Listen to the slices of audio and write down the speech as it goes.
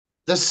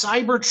The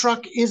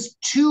Cybertruck is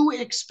too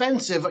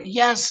expensive.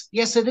 Yes,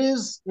 yes, it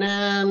is.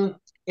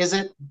 Is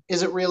it?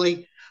 Is it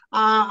really?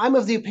 I'm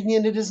of the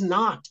opinion it is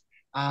not.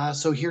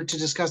 So here to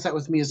discuss that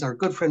with me is our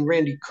good friend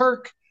Randy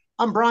Kirk.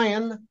 I'm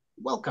Brian.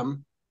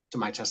 Welcome to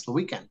my Tesla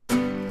weekend.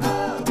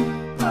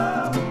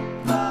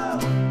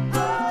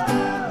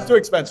 It's too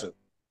expensive.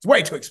 It's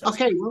way too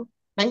expensive. Okay, well,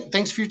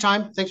 thanks for your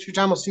time. Thanks for your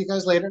time. I'll see you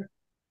guys later.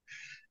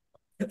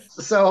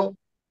 So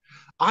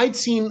I'd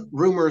seen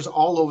rumors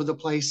all over the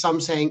place.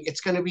 Some saying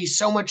it's going to be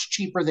so much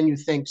cheaper than you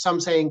think. Some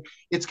saying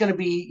it's going to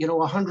be,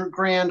 100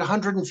 grand,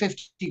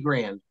 150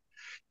 grand.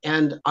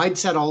 And I'd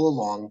said all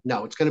along,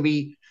 no, it's going to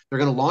be, they're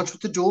going to launch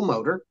with the dual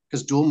motor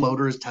because dual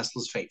motor is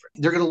Tesla's favorite.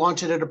 They're going to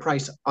launch it at a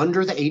price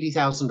under the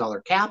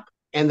 $80,000 cap.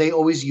 And they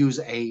always use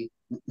a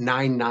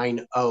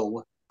 990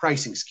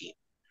 pricing scheme.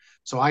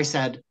 So I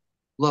said,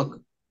 look,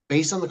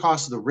 based on the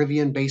cost of the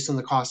Rivian, based on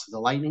the cost of the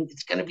Lightning,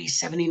 it's going to be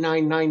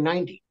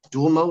 $79,990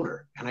 dual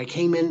motor. And I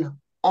came in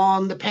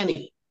on the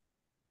penny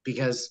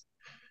because,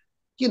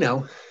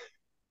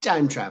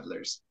 time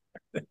travelers.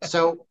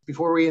 So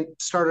before we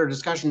start our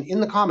discussion, in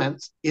the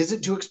comments, is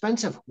it too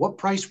expensive? What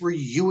price were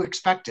you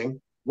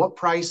expecting? What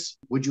price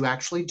would you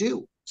actually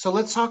do? So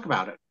let's talk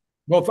about it.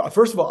 Well,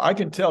 first of all, I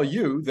can tell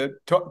you that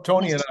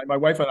Tony and I, my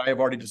wife and I, have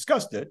already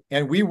discussed it,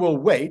 and we will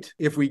wait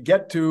if we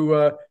get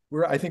to.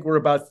 I think we're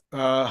about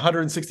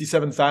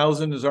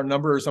 167,000 is our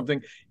number or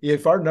something.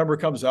 If our number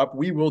comes up,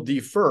 we will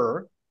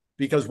defer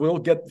because we'll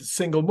get the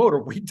single motor.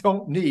 We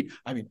don't need.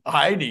 I mean,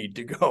 I need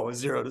to go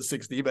 0 to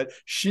 60, but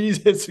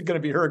it's going to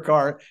be her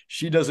car.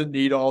 She doesn't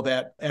need all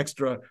that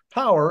extra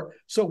power,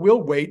 so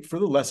we'll wait for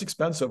the less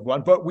expensive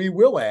one. But we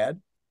will add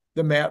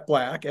the matte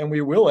black, and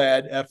we will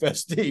add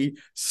FSD.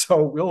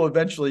 So we'll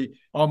eventually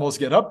almost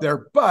get up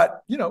there.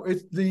 But,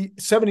 it's the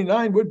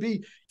 79 would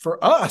be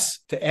for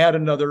us to add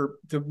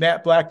the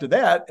matte black to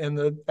that and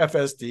the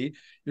FSD.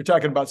 You're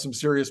talking about some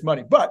serious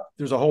money. But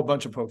there's a whole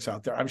bunch of folks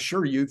out there. I'm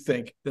sure you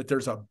think that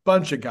there's a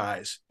bunch of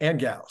guys and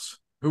gals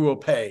who will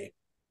pay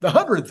the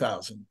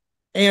 100,000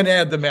 and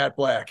add the matte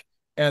black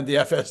and the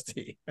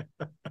FSD.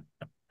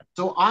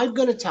 So I'm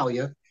going to tell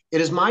you, it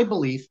is my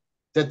belief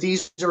that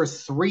these are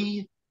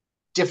three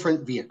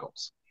different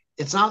vehicles.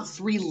 It's not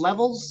three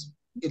levels,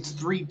 it's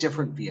three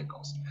different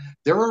vehicles.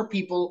 There are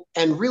people,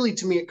 and really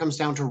to me, it comes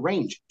down to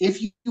range.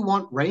 If you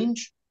want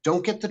range,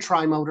 don't get the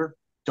tri-motor,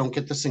 don't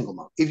get the single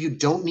motor. If you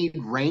don't need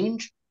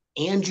range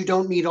and you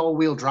don't need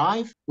all-wheel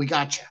drive, we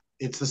got you.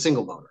 It's the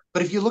single motor.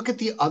 But if you look at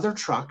the other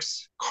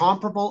trucks,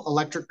 comparable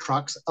electric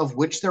trucks, of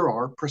which there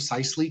are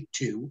precisely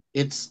two,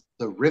 it's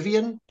the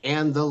Rivian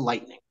and the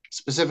Lightning,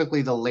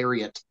 specifically the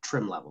Lariat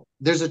trim level.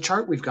 There's a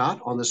chart we've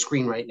got on the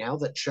screen right now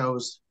that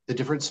shows the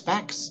different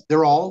specs.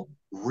 They're all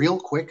real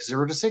quick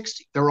 0 to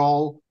 60. They're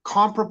all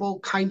comparable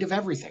kind of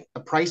everything. The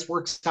price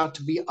works out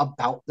to be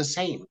about the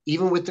same.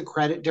 Even with the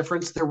credit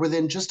difference, they're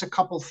within just a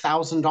couple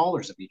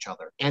 $1,000s of each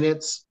other. And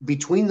it's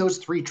between those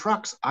three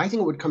trucks, I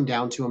think it would come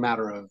down to a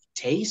matter of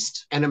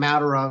taste and a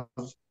matter of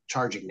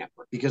charging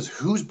network, because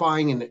who's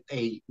buying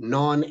a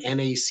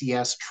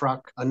non-NACS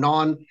truck, a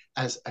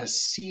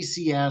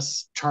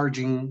CCS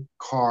charging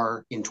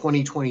car in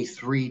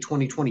 2023,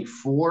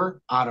 2024?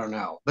 I don't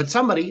know. But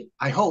somebody,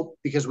 I hope,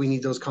 because we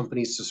need those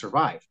companies to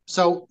survive.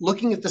 So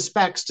looking at the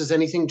specs, does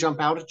anything jump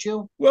out at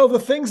you? Well, the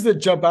things that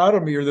jump out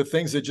at me are the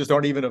things that just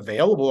aren't even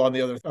available on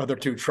the other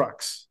two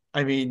trucks.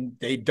 I mean,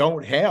 they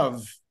don't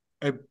have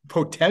a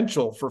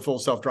potential for full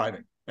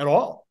self-driving at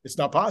all. It's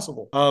not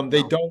possible.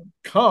 They don't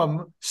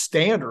come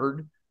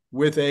standard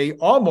with a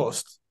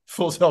almost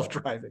full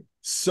self-driving.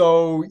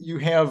 So you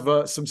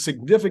have some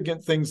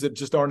significant things that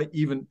just aren't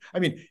even,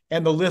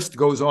 and the list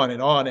goes on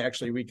and on.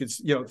 Actually, we could,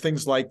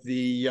 things like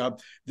the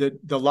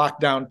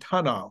lockdown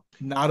tunnel,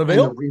 not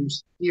available. And the rear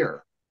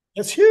steer.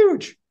 That's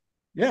huge.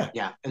 Yeah.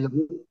 Yeah. And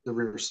the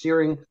rear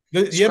steering,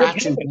 the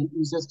scratch and paint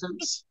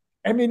resistance.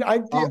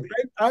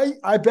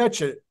 I bet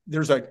you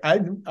there's I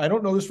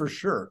don't know this for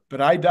sure, but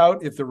I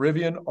doubt if the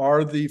Rivian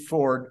or the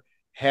Ford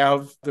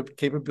have the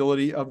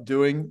capability of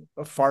doing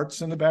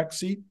farts in the back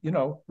seat,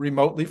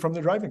 remotely from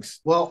the driving seat.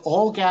 Well,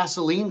 all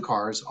gasoline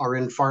cars are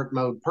in fart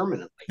mode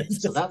permanently.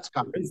 So that's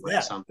got to be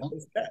something.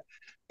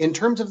 In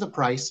terms of the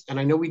price, and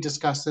I know we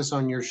discussed this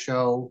on your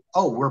show.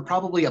 Oh, we're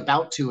probably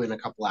about to in a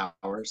couple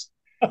hours.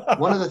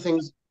 One of the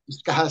things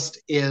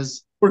discussed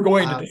is we're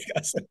going to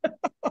discuss it.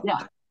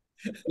 Yeah.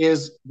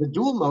 Is the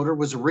dual motor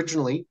was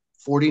originally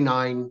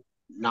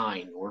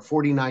 49,900 or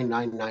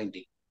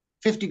 49,990,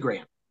 50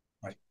 grand.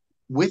 Right.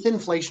 With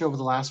inflation over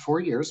the last 4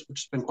 years,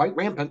 which has been quite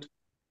rampant,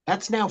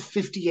 that's now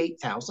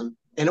 58,000,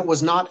 and it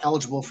was not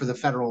eligible for the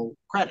federal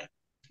credit.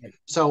 Right.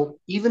 So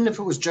even if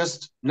it was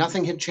just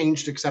nothing had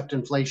changed except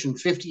inflation,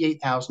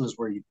 58,000 is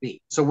where you'd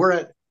be. So we're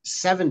at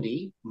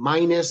 70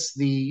 minus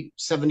the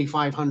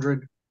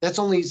 7,500. That's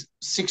only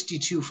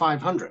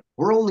 62,500.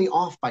 We're only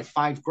off by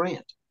 5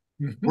 grand.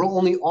 Mm-hmm. We're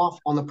only off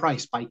on the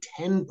price by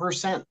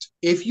 10%.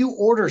 If you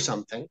order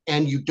something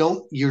and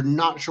you're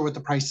not sure what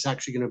the price is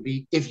actually going to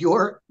be, if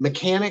your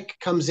mechanic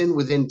comes in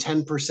within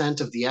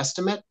 10% of the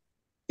estimate,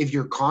 if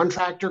your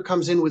contractor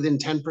comes in within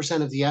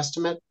 10% of the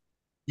estimate,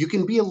 You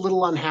can be a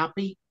little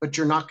unhappy, but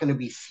you're not going to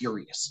be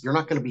furious. You're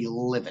not going to be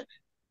livid.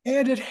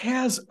 And it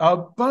has a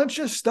bunch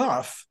of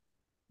stuff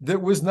that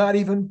was not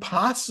even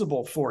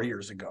possible 4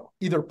 years ago,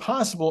 either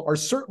possible or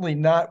certainly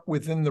not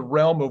within the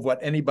realm of what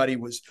anybody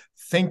was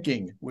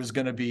thinking was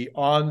going to be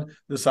on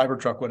the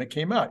Cybertruck when it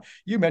came out.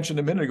 You mentioned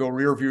a minute ago,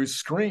 rear view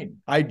screen.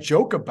 I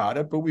joke about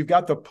it, but we've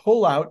got the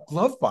pull-out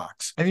glove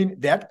box. I mean,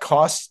 that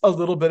costs a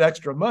little bit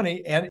extra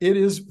money, and it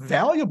is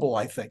valuable,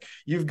 I think.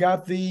 You've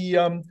got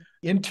the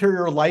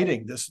interior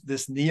lighting,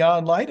 this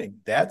neon lighting.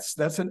 That's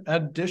an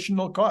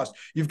additional cost.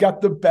 You've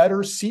got the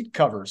better seat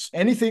covers,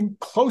 anything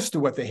close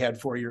to what they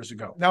had 4 years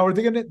ago. Now,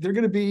 they're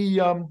going to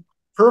be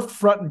perfed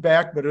front and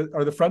back, but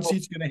are the front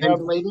seats going to have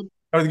ventilated?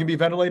 Are they going to be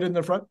ventilated in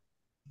the front?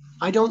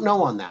 I don't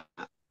know on that.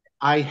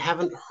 I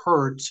haven't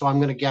heard, so I'm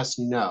going to guess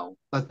no.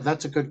 But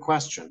that's a good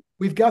question.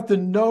 We've got the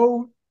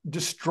no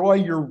destroy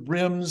your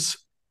rims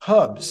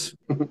hubs.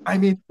 I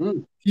mean,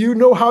 you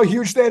know how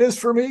huge that is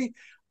for me?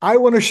 I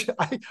want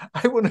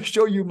to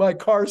show you my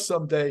car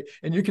someday,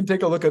 and you can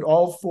take a look at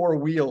all four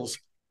wheels.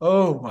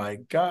 Oh my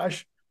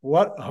gosh,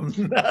 what a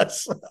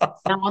mess.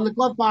 Now, on the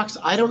glove box,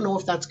 I don't know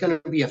if that's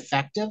going to be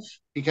effective,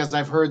 because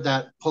I've heard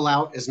that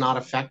pull-out is not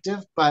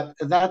effective, but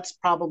that's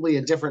probably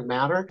a different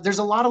matter. There's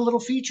a lot of little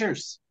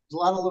features. There's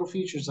a lot of little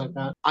features like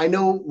that. I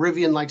know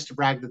Rivian likes to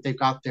brag that they've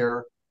got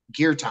their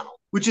gear tunnel,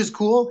 which is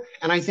cool,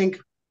 and I think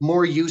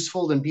more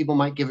useful than people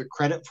might give it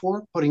credit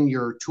for, putting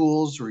your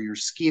tools or your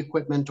ski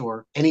equipment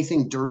or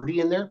anything dirty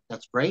in there.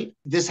 That's great.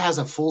 This has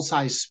a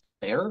full-size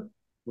spare,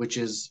 which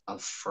is a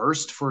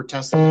first for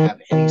Tesla to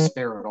have any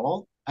spare at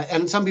all.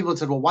 And some people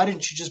said, well, why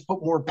didn't you just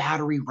put more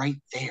battery right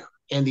there?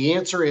 And the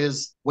answer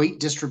is weight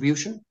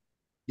distribution.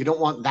 You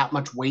don't want that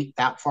much weight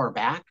that far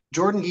back.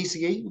 Jordan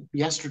Giesecke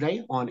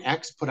yesterday on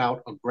X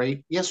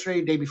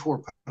day before,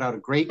 put out a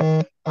great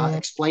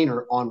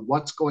explainer on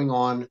what's going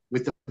on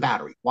with the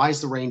battery. Why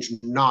is the range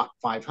not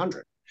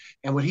 500?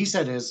 And what he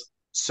said is,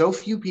 so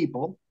few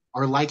people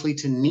are likely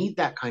to need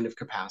that kind of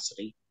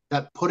capacity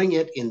that putting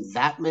it in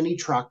that many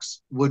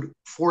trucks would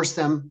force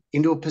them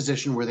into a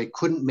position where they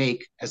couldn't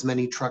make as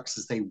many trucks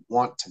as they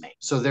want to make.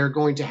 So they're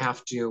going to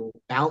have to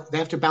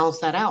balance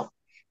that out.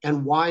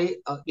 And why,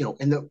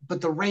 but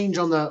the range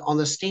on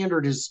the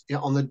standard is,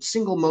 on the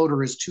single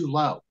motor is too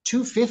low.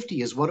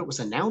 250 is what it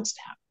was announced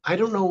at. I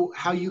don't know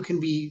how you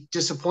can be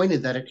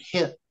disappointed that it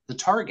hit the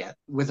target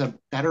with a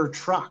better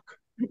truck.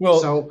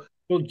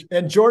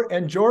 And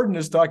Jordan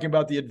is talking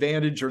about the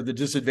advantage or the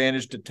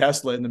disadvantage to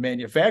Tesla in the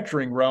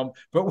manufacturing realm.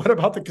 But what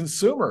about the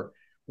consumer?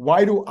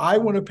 Why do I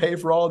want to pay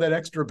for all that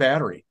extra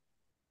battery?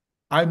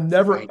 I'm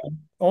never, right.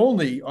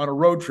 Only on a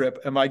road trip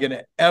am I going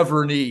to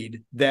ever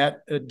need that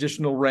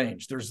additional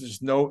range. There's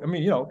just no,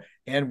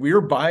 and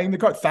we're buying the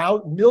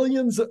car.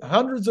 Millions,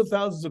 hundreds of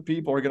thousands of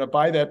people are going to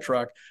buy that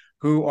truck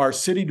who are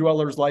city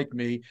dwellers like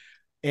me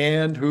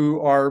and who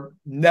are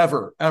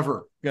never,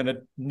 ever going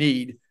to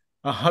need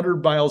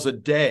 100 miles a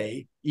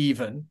day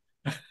even.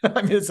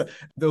 It's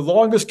the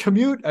longest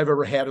commute I've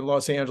ever had in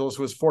Los Angeles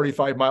was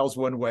 45 miles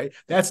one way.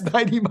 That's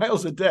 90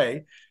 miles a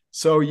day.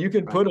 So you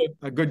can put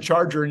a good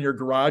charger in your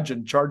garage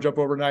and charge up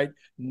overnight.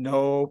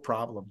 No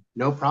problem.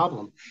 No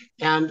problem.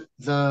 And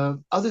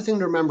the other thing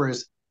to remember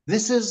is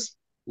this is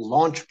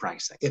launch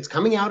pricing. It's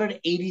coming out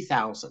at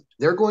 80,000.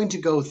 They're going to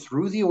go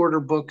through the order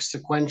book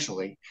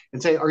sequentially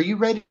and say, are you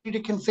ready to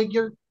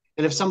configure?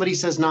 And if somebody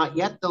says not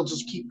yet, they'll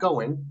just keep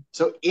going.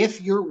 So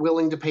if you're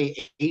willing to pay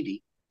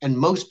 80, and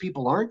most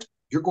people aren't,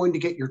 you're going to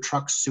get your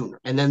truck sooner.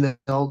 And then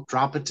they'll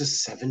drop it to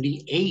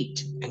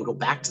 78 and go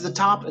back to the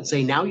top and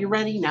say, now you're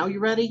ready, now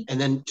you're ready. And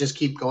then just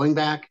keep going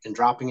back and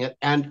dropping it.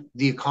 And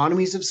the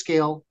economies of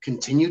scale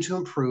continue to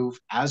improve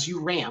as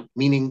you ramp,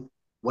 meaning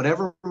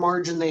whatever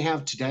margin they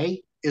have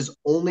today is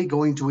only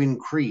going to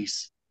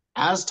increase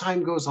as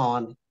time goes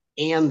on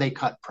and they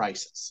cut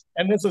prices.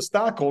 And as a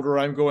stockholder,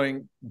 I'm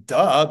going,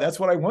 duh, that's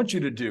what I want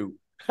you to do.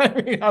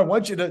 I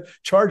want you to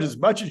charge as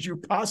much as you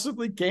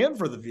possibly can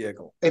for the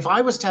vehicle. If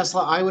I was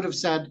Tesla, I would have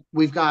said,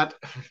 we've got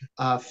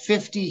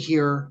 50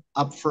 here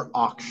up for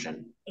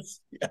auction.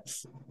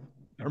 Yes.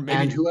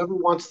 And whoever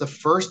wants the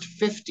first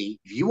 50,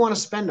 if you want to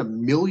spend $1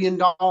 million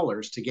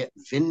to get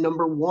VIN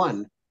number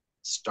 1,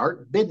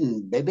 start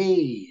bidding,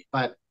 baby.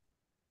 But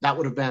that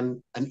would have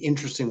been an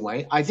interesting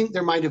way. I think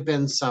there might have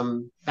been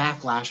some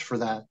backlash for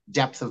the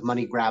depth of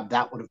money grab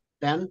that would have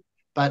been.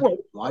 But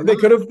they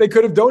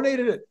could have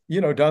donated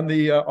it, done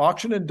the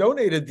auction and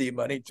donated the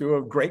money to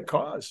a great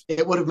cause.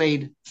 It would have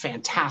made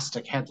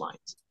fantastic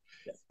headlines.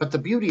 Yeah. But the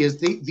beauty is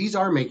these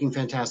are making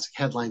fantastic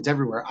headlines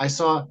everywhere. I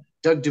saw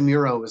Doug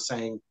DeMuro was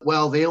saying,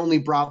 well, they only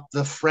brought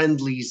the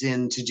friendlies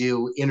in to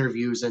do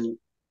interviews and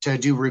to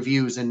do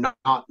reviews and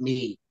not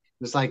me.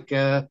 It's like,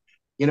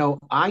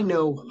 I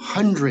know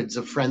hundreds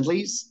of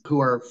friendlies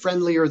who are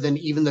friendlier than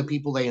even the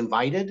people they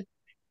invited.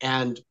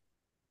 And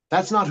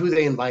that's not who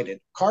they invited.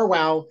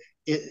 CarWow,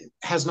 it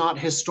has not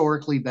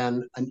historically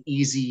been an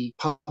easy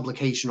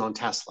publication on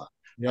Tesla.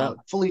 Yeah.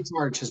 Fully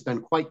Charged has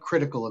been quite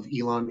critical of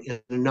Elon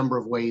in a number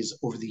of ways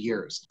over the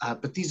years.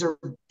 But these are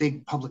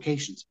big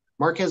publications.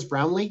 Marquez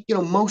Brownlee,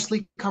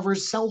 mostly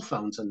covers cell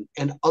phones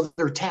and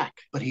other tech,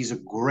 but he's a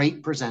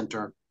great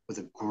presenter with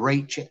a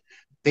great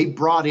they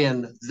brought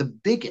in the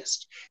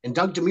biggest. And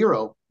Doug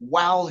DeMuro,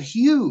 while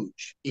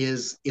huge,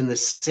 is in the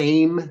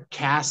same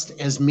cast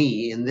as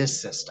me in this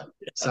system.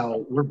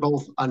 So we're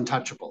both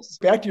untouchables.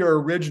 Back to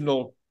your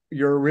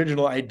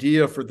original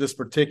idea for this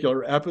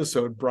particular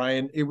episode,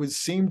 Brian, it would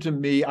seem to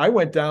me, I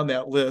went down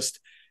that list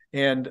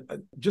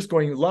and just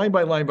going line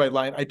by line by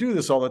line. I do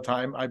this all the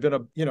time. I've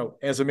been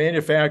as a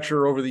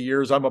manufacturer over the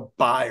years, I'm a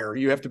buyer.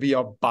 You have to be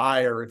a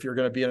buyer if you're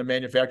going to be in a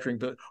manufacturing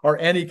business or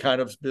any kind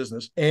of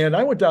business. And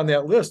I went down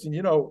that list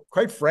and,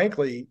 quite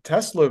frankly,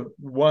 Tesla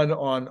won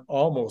on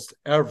almost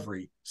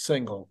every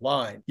single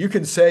line. You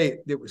can say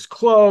it was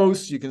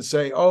close. You can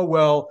say, oh,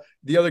 well,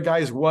 the other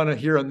guys won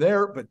here and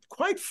there. But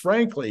quite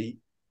frankly,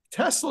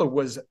 Tesla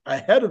was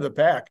ahead of the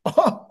pack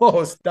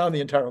almost down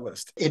the entire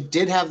list. It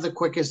did have the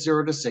quickest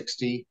 0 to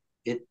 60.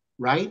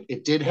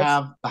 It did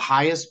have the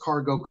highest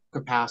cargo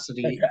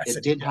capacity.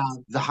 It did have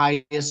the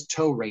highest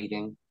tow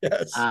rating.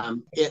 Yes.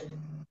 It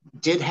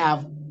did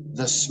have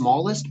the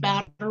smallest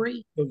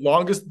battery. The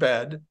longest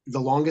bed.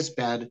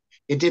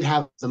 It did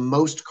have the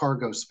most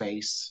cargo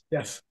space.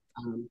 Yes.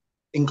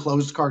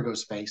 Enclosed cargo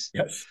space.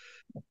 Yes.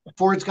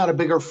 Ford's got a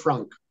bigger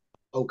frunk.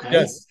 Okay.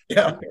 Yes.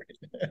 Yeah.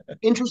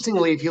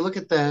 Interestingly, if you look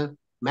at the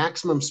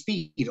maximum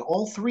speed,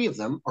 all three of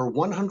them are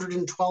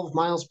 112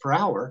 miles per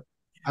hour.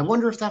 I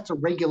wonder if that's a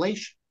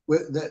regulation,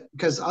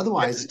 because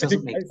otherwise it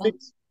doesn't make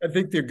sense. I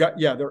think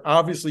they're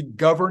obviously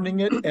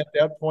governing it at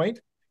that point.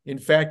 In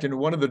fact, in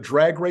one of the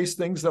drag race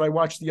things that I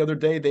watched the other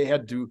day, they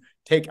had to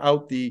take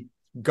out the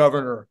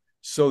governor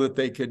so that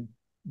they could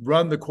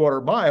run the quarter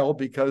mile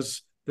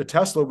because the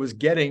Tesla was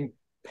getting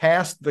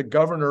past the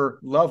governor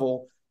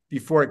level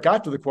before it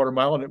got to the quarter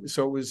mile. And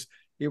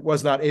it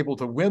was not able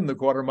to win the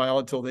quarter mile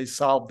until they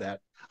solved that.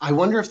 I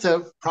wonder if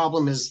the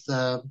problem is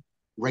the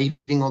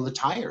rating on the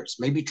tires.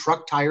 Maybe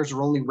truck tires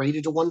are only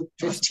rated to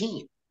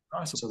 115.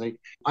 Awesome. So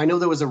I know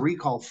there was a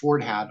recall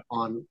Ford had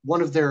on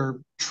one of their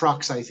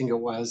trucks, I think it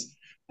was.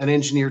 A Ford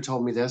engineer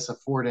told me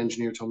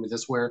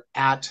this, where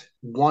at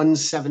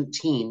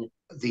 117,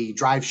 the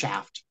drive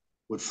shaft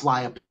would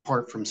fly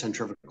apart from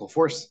centrifugal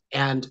force.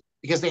 And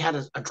because they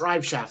had a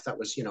drive shaft that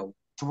was,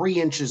 3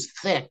 inches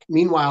thick.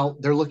 Meanwhile,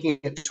 they're looking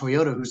at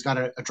Toyota, who's got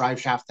a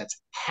drive shaft that's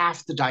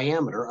half the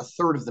diameter, a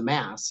third of the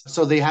mass.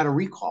 So they had a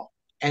recall.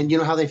 And you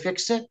know how they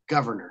fixed it?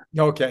 Governor.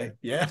 Okay.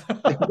 Yeah.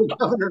 The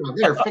governor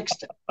there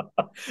fixed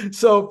it.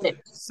 So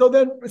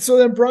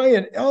then,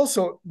 Brian,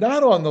 also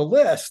not on the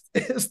list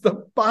is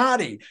the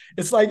body.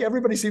 It's like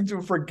everybody seems to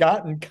have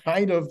forgotten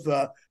kind of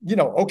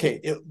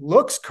okay, it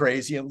looks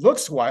crazy and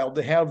looks wild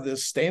to have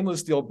this stainless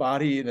steel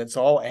body and it's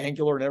all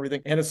angular and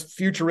everything. And it's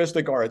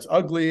futuristic or it's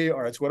ugly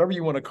or it's whatever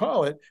you want to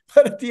call it.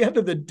 But at the end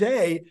of the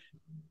day,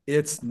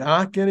 it's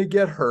not going to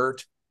get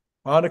hurt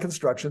on a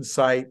construction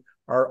site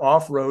or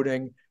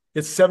off-roading.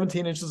 It's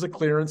 17 inches of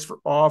clearance for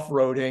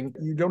off-roading.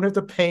 You don't have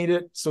to paint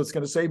it, so it's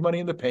going to save money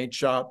in the paint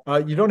shop.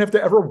 You don't have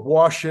to ever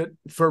wash it.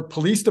 For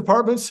police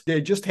departments,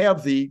 they just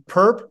have the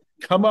perp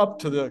come up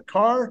to the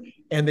car,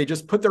 and they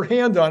just put their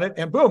hand on it,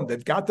 and boom,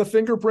 they've got the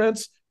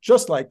fingerprints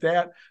just like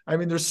that. I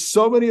mean, there's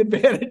so many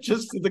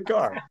advantages to the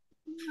car.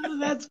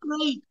 That's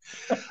great.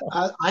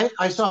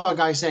 I saw a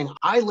guy saying,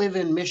 I live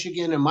in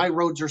Michigan and my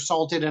roads are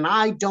salted and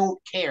I don't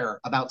care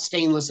about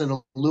stainless and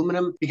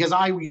aluminum because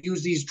I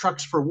use these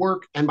trucks for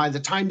work. And by the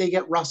time they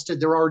get rusted,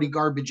 they're already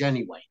garbage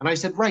anyway. And I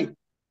said, right.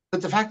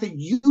 But the fact that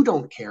you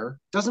don't care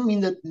doesn't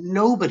mean that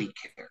nobody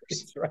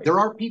cares. Right. There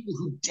are people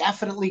who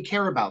definitely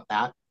care about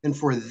that. And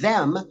for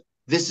them,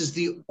 this is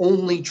the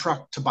only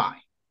truck to buy,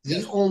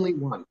 the only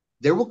one.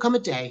 There will come a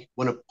day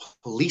when a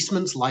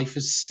policeman's life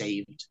is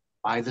saved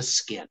by the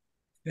skin.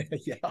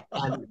 Yeah.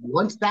 And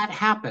once that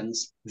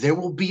happens, there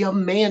will be a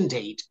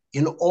mandate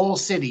in all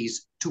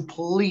cities to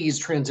please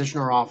transition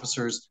our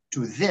officers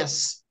to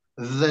this,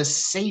 the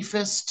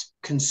safest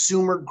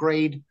consumer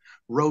grade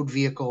road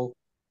vehicle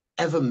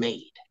ever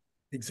made.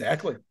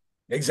 Exactly.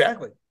 I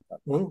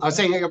was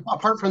saying,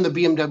 apart from the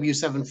BMW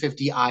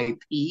 750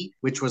 IP,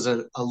 which was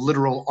a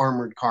literal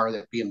armored car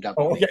that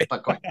BMW made.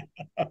 But go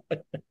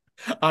ahead.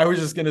 I was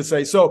just going to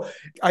say, so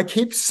I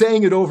keep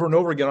saying it over and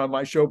over again on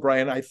my show,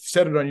 Brian. I've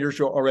said it on your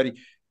show already.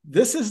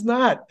 This is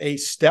not a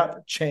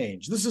step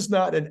change. This is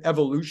not an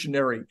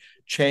evolutionary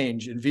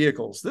change in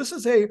vehicles. This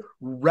is a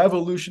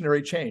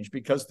revolutionary change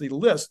because the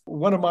list,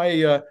 one of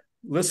my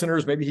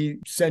listeners, maybe he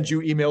sends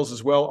you emails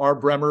as well, R.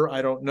 Bremer,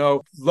 I don't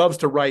know, loves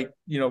to write,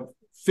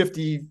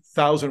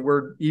 50,000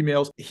 word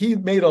emails. He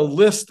made a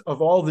list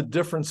of all the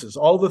differences,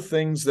 all the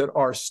things that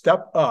are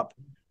step up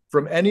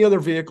from any other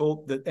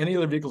vehicle that any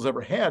other vehicle's ever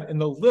had. And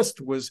the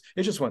list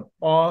it just went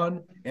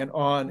on and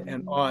on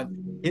and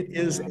on. It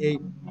is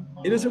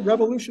a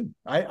revolution.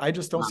 I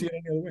just don't see it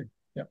any other way.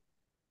 Yeah.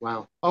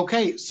 Wow.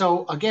 Okay.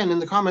 So again, in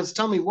the comments,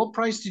 tell me what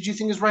price did you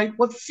think is right?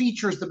 What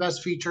feature is the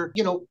best feature?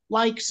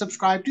 Like,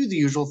 subscribe, do the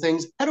usual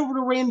things. Head over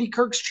to Randy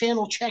Kirk's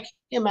channel, check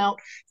him out.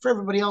 For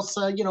everybody else,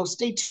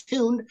 stay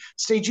tuned,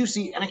 stay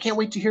juicy, and I can't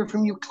wait to hear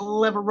from you,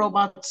 clever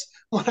robots,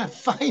 when I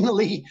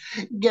finally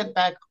get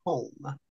back home.